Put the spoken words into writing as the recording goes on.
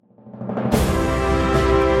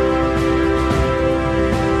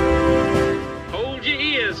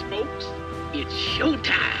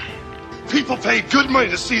paid good money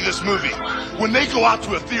to see this movie. When they go out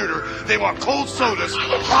to a theater, they want cold sodas,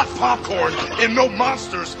 hot popcorn, and no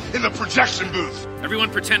monsters in the projection booth. Everyone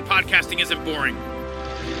pretend podcasting isn't boring.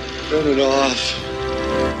 Turn it off.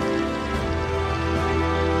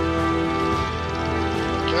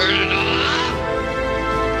 Turn it off.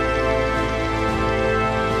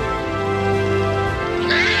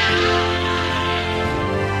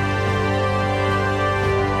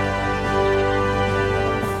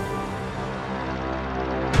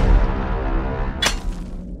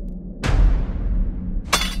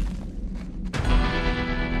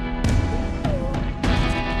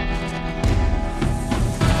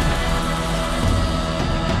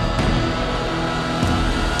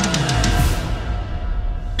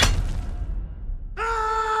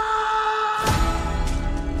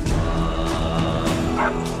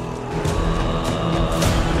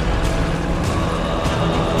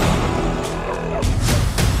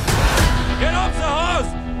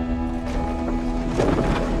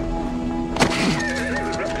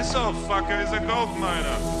 Is a gold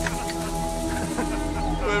miner.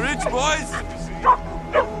 We're rich, boys.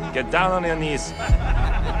 Get down on your knees.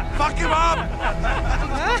 Fuck him up!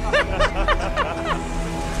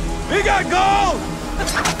 We got gold!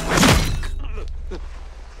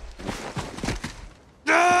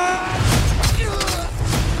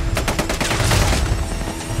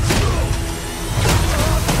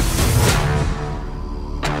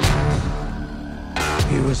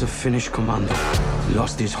 He was a Finnish commando. He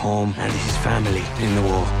lost his home and his family in the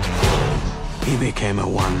war. He became a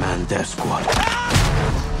one-man death squad.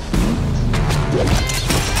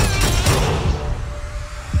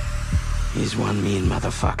 He's one mean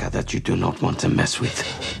motherfucker that you do not want to mess with.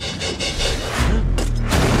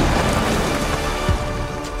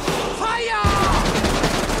 Fire!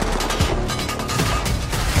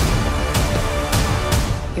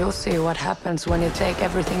 You'll see what happens when you take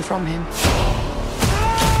everything from him.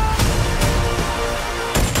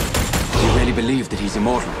 You really believe that he's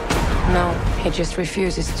immortal? No, he just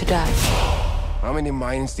refuses to die. How many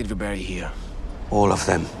mines did we bury here? All of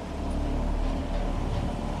them.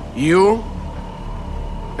 You?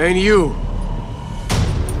 And you?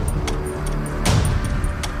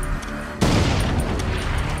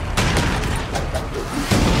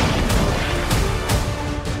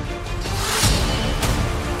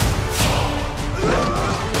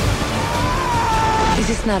 This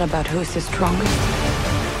is not about who's the strongest.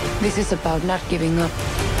 This is about not giving up.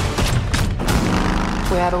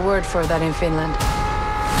 We have a word for that in Finland.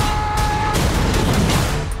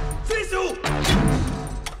 Sisu!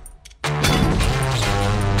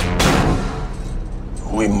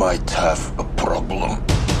 We might have a problem.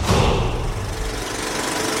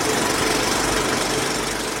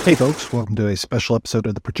 Hey folks, welcome to a special episode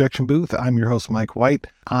of The Projection Booth. I'm your host, Mike White.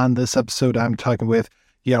 On this episode, I'm talking with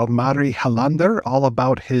Jalmari Helander all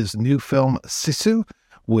about his new film, Sisu,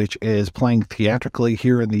 which is playing theatrically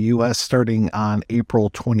here in the U.S. starting on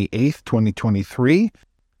April 28th, 2023.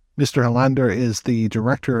 Mr. Helander is the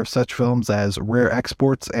director of such films as Rare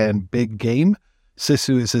Exports and Big Game.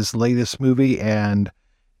 Sisu is his latest movie, and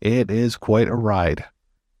it is quite a ride.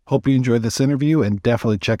 Hope you enjoyed this interview, and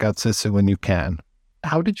definitely check out Sisu when you can.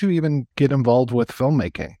 How did you even get involved with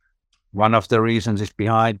filmmaking? One of the reasons is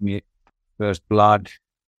behind me, First Blood,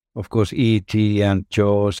 of course, E.T. and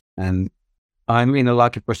Jaws, and I'm in a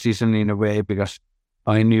lucky position in a way because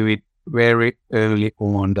I knew it very early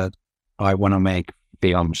on that I want to make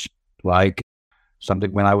films, like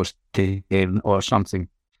something when I was 10 or something.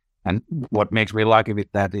 And what makes me lucky with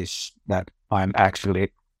that is that I'm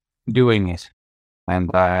actually doing it. And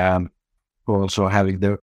I am also having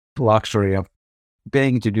the luxury of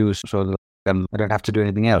paying to do so that I don't have to do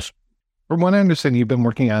anything else. From what I understand, you've been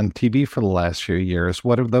working on TV for the last few years.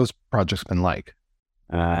 What have those projects been like?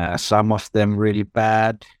 Some of them really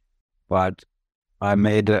bad, but I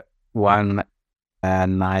made one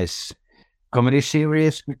nice comedy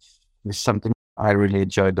series, which is something I really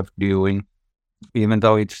enjoyed of doing, even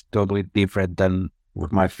though it's totally different than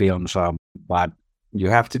what my films are. But you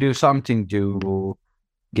have to do something to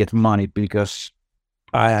get money because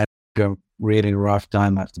I had a really rough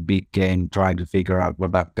time at the big game trying to figure out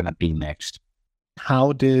what I'm going to be next.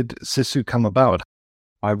 How did Sisu come about?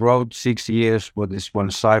 I wrote 6 years for this one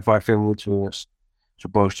sci-fi film which was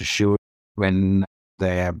supposed to shoot when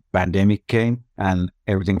the pandemic came and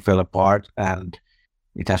everything fell apart, and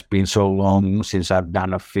it has been so long since I've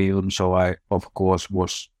done a film, so I of course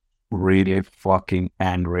was really fucking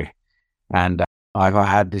angry. And I've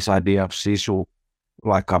had this idea of Sisu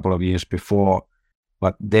like a couple of years before,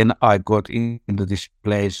 but then I got into this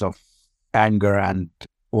place of anger and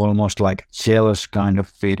almost like jealous kind of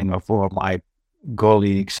feeling of all my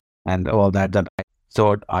colleagues and all that I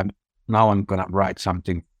thought I'm gonna write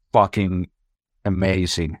something fucking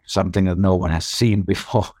amazing, something that no one has seen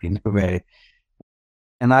before in a way.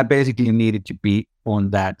 And I basically needed to be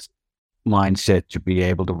on that mindset to be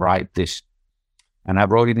able to write this. And I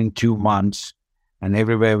wrote it in 2 months, and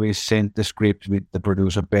everywhere we sent the script with the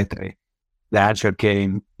producer Petri, the answer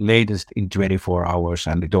came latest in 24 hours,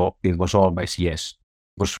 and it was always yes.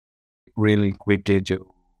 It was really quickly to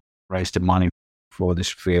raise the money for this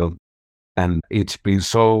film. And it's been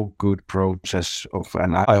so good process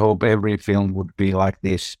and I hope every film would be like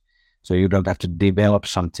this. So you don't have to develop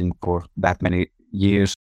something for that many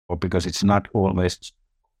years, or because it's not always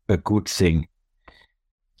a good thing.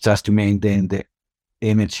 Just to maintain the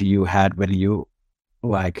energy you had when you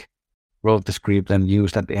wrote the script and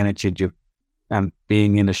used that energy to, and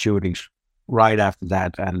being in the shootings right after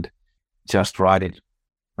that and just write it.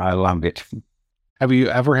 I loved it. Have you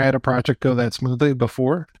ever had a project go that smoothly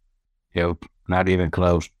before? Nope, not even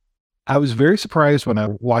close. I was very surprised when I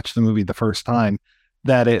watched the movie the first time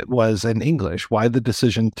that it was in English. Why the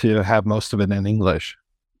decision to have most of it in English?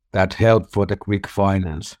 That helped for the quick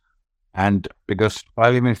finance. And because I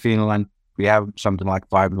live in Finland, we have something like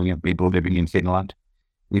 5 million people living in Finland.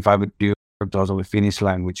 If I would do a totally Finnish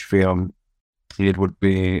language film, it would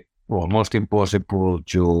be almost impossible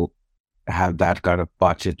to have that kind of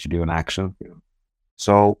budget to do an action film.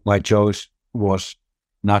 So my choice was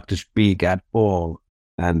not to speak at all.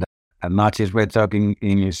 And Nazis were talking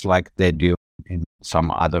English like they do in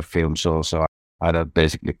some other films also. I don't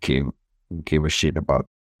basically give a shit about.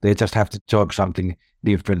 They just have to talk something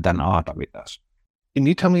different than Aatami does. Can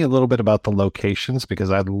you tell me a little bit about the locations?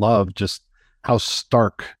 Because I love just how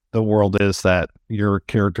stark the world is that your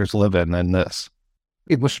characters live in this.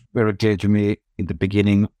 It was very clear to me in the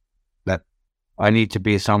beginning that I need to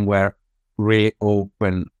be somewhere really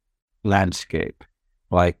open landscape,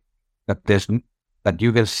 like that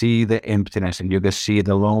you can see the emptiness and you can see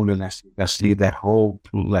the loneliness, you can see the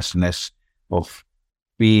hopelessness of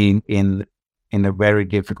being in a very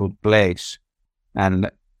difficult place, and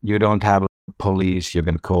you don't have police you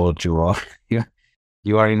can call to, or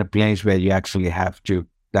you are in a place where you actually have to,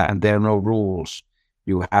 and there are no rules.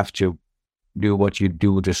 You have to do what you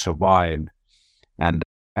do to survive, and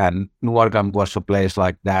Nuorgam was a place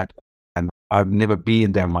like that. And I've never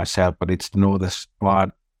been there myself, but it's the northern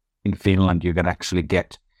part in Finland you can actually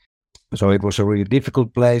get. So it was a really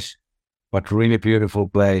difficult place, but really beautiful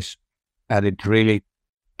place, and it really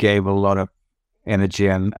gave a lot of energy,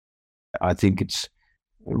 and I think it's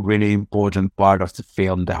a really important part of the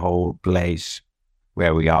film, the whole place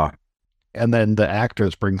where we are. And then the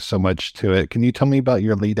actors bring so much to it. Can you tell me about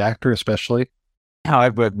your lead actor especially?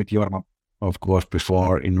 I've worked with Jorma, of course,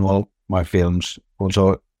 before in all my films.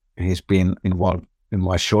 Also, he's been involved in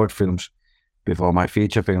my short films before my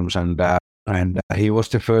feature films, and he was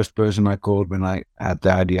the first person I called when I had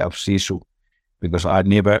the idea of Sisu, because I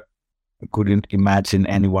couldn't imagine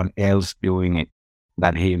anyone else doing it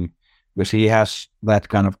than him, because he has that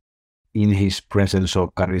kind of in his presence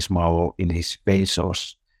or charisma or in his face or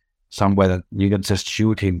somewhere that you can just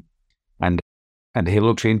shoot him, and he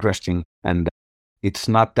looks interesting, and it's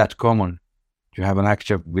not that common to have an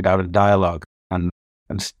actor without a dialogue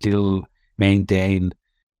and still maintain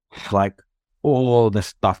like all the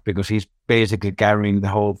stuff, because he's basically carrying the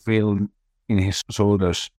whole film in his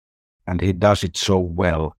shoulders, and he does it so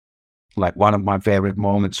well. Like one of my favorite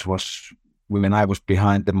moments was when I was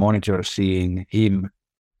behind the monitor seeing him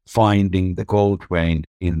finding the gold vein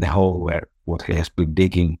in the hole where what he has been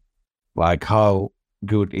digging. Like, how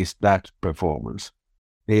good is that performance?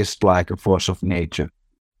 He's like a force of nature.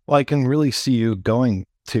 Well, I can really see you going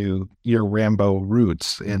to your Rambo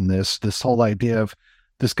roots in this whole idea of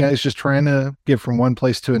this guy's just trying to get from one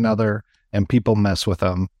place to another, and people mess with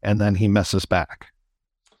him, and then he messes back.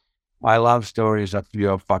 I love stories of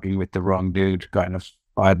you're fucking with the wrong dude kind of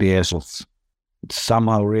ideas. It's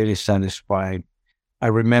somehow really satisfying. I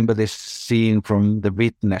remember this scene from The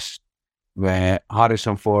Witness where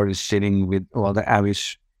Harrison Ford is sitting with all the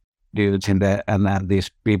Irish dudes in there, and these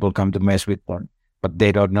people come to mess with them, but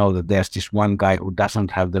they don't know that there's this one guy who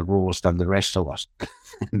doesn't have the rules than the rest of us.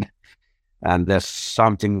 And there's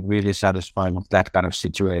something really satisfying of that kind of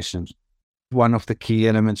situation. One of the key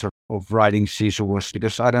elements of writing Sisu was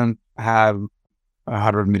because I don't have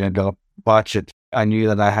 $100 million budget. I knew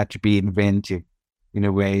that I had to be inventive in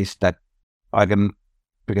a ways that I can,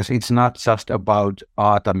 because it's not just about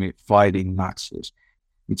Aatami fighting Nazis.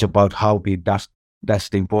 It's about how he does. That's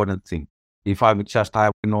the important thing. If I would just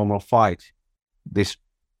have a normal fight, this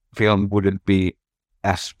film wouldn't be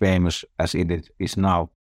as famous as it is now.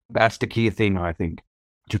 That's the key thing, I think,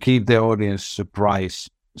 to keep the audience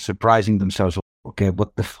surprising themselves. Okay,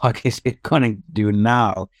 what the fuck is it going to do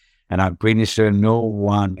now? And I'm pretty sure no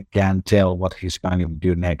one can tell what he's going to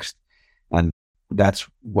do next. And that's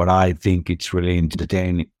what I think it's really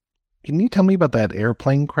entertaining. Can you tell me about that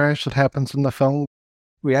airplane crash that happens in the film?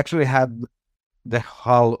 We actually had the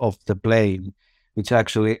hull of the plane, which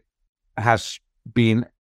actually has been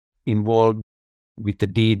involved with the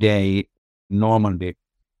D-Day Normandy.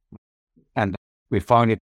 And we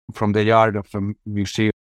found it from the yard of the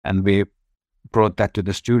museum, and we brought that to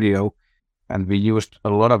the studio, and we used a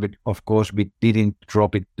lot of it. Of course, we didn't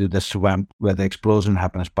drop it to the swamp where the explosion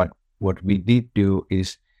happens, but what we did do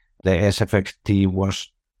is the SFX team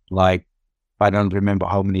was like, I don't remember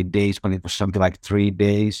how many days, but it was something like 3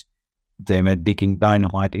 days. They were digging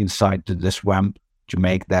dynamite inside to the swamp to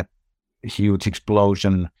make that huge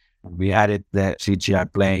explosion. We added the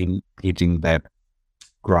CGI plane hitting the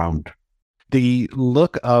ground. The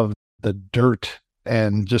look of the dirt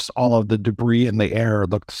and just all of the debris in the air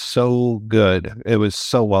looked so good. It was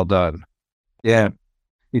so well done. Yeah,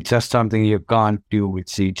 it's just something you can't do with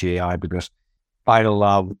CGI, because I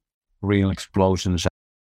love real explosions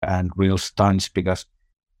and real stunts, because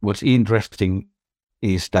what's interesting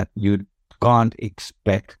is that you can't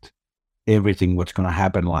expect everything what's going to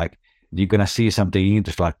happen. Like, you're going to see something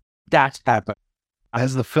interesting, like, that's happened.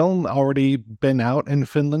 Has the film already been out in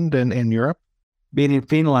Finland and in Europe? Been in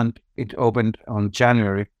Finland, it opened on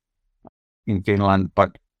January in Finland,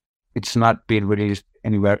 but it's not been released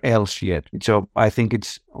anywhere else yet. So I think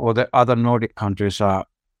it's all the other Nordic countries are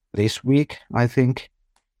this week, I think,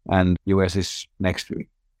 and US is next week.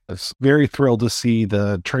 I was very thrilled to see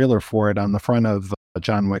the trailer for it on the front of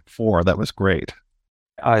John Wick 4. That was great.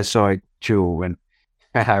 I saw it too when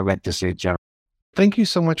I went to see John. Thank you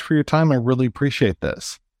so much for your time. I really appreciate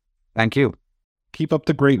this. Thank you. Keep up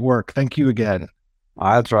the great work. Thank you again.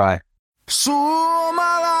 I'll try.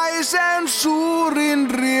 Suomalaisen suurin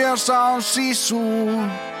riesa on sisu.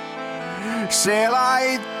 Se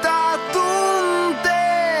laittaa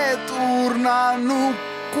tunteet urnan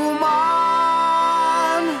nukkumaan.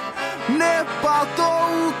 Ne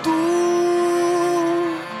patoutuu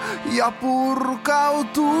ja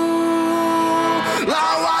purkautuu.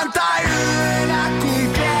 Lauantai-yönä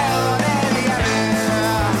kun kello 4 lyö.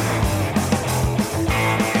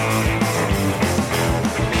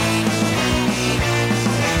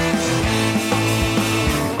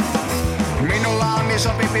 Minulla on iso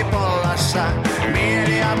pipi pollassa,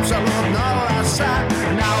 mieli absoluut nollassa.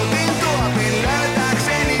 Nautin tuopin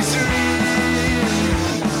löytääkseni syyn.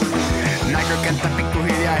 Näkökenttä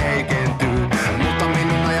pikkuhiljaa heikentyy, mutta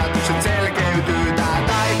minun ajatukset selkeytyy. Tää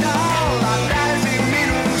taitaa olla täysin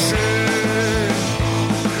minun syy,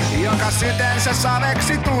 joka sytensä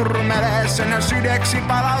saveksi turmelee, sen sydeksi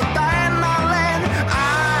palauttaa ennalleen.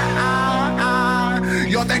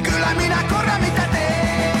 Joten kyllä minä korjaan mitä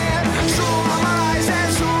teen.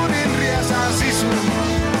 Suomalaisen suurin riesa on sisu.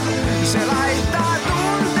 Se laittaa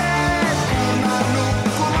tunteet urnan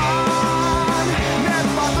nukkumaan. Ne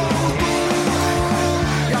patoutuu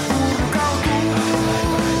ja purkautuu.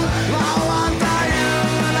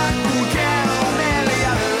 Lauantai-yönä kun kello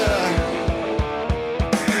 4 lyö.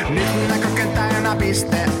 Nyt näkökenttä enää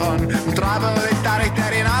piste on, mut raivon ylittää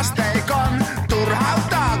Richterin asteikon.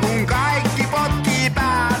 Turhauttaa kun kaikki potkii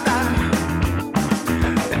päätä.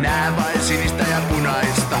 Näen vain sinistä ja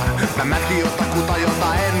punaista. Mä mätkin jotakuta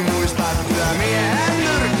jota en muista. Työmiehen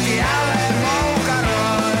nyrkki jälleen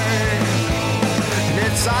moukaroi.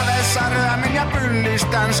 Nyt savessa ryömin ja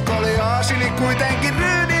pyllistän. Skolioosini kuitenkin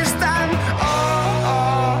ryhdistän.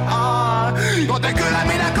 Joten kyllä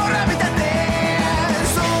minä korjaan mitä teen.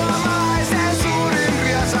 Suomalaisen suurin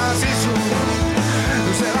riesa on sisu.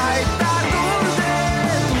 Se laittaa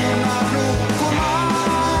tunteet urnan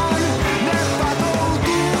nukkumaan. Ne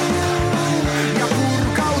patoutuu ja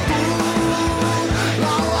purkautuu.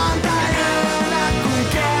 Lauantai-yönä kun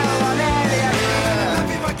kello 4 lyö.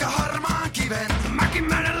 Läpi vaikka harmaan kiven. Mäkin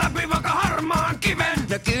menen läpi vaikka harmaan kiven.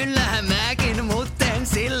 No kyllähän mäkin, mutten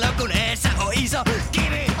silloin kun eessä on iso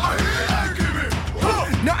kivi. Ai kivi!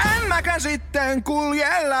 No en mäkään sitten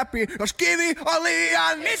kulje läpi, jos kivi on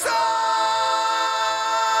liian iso.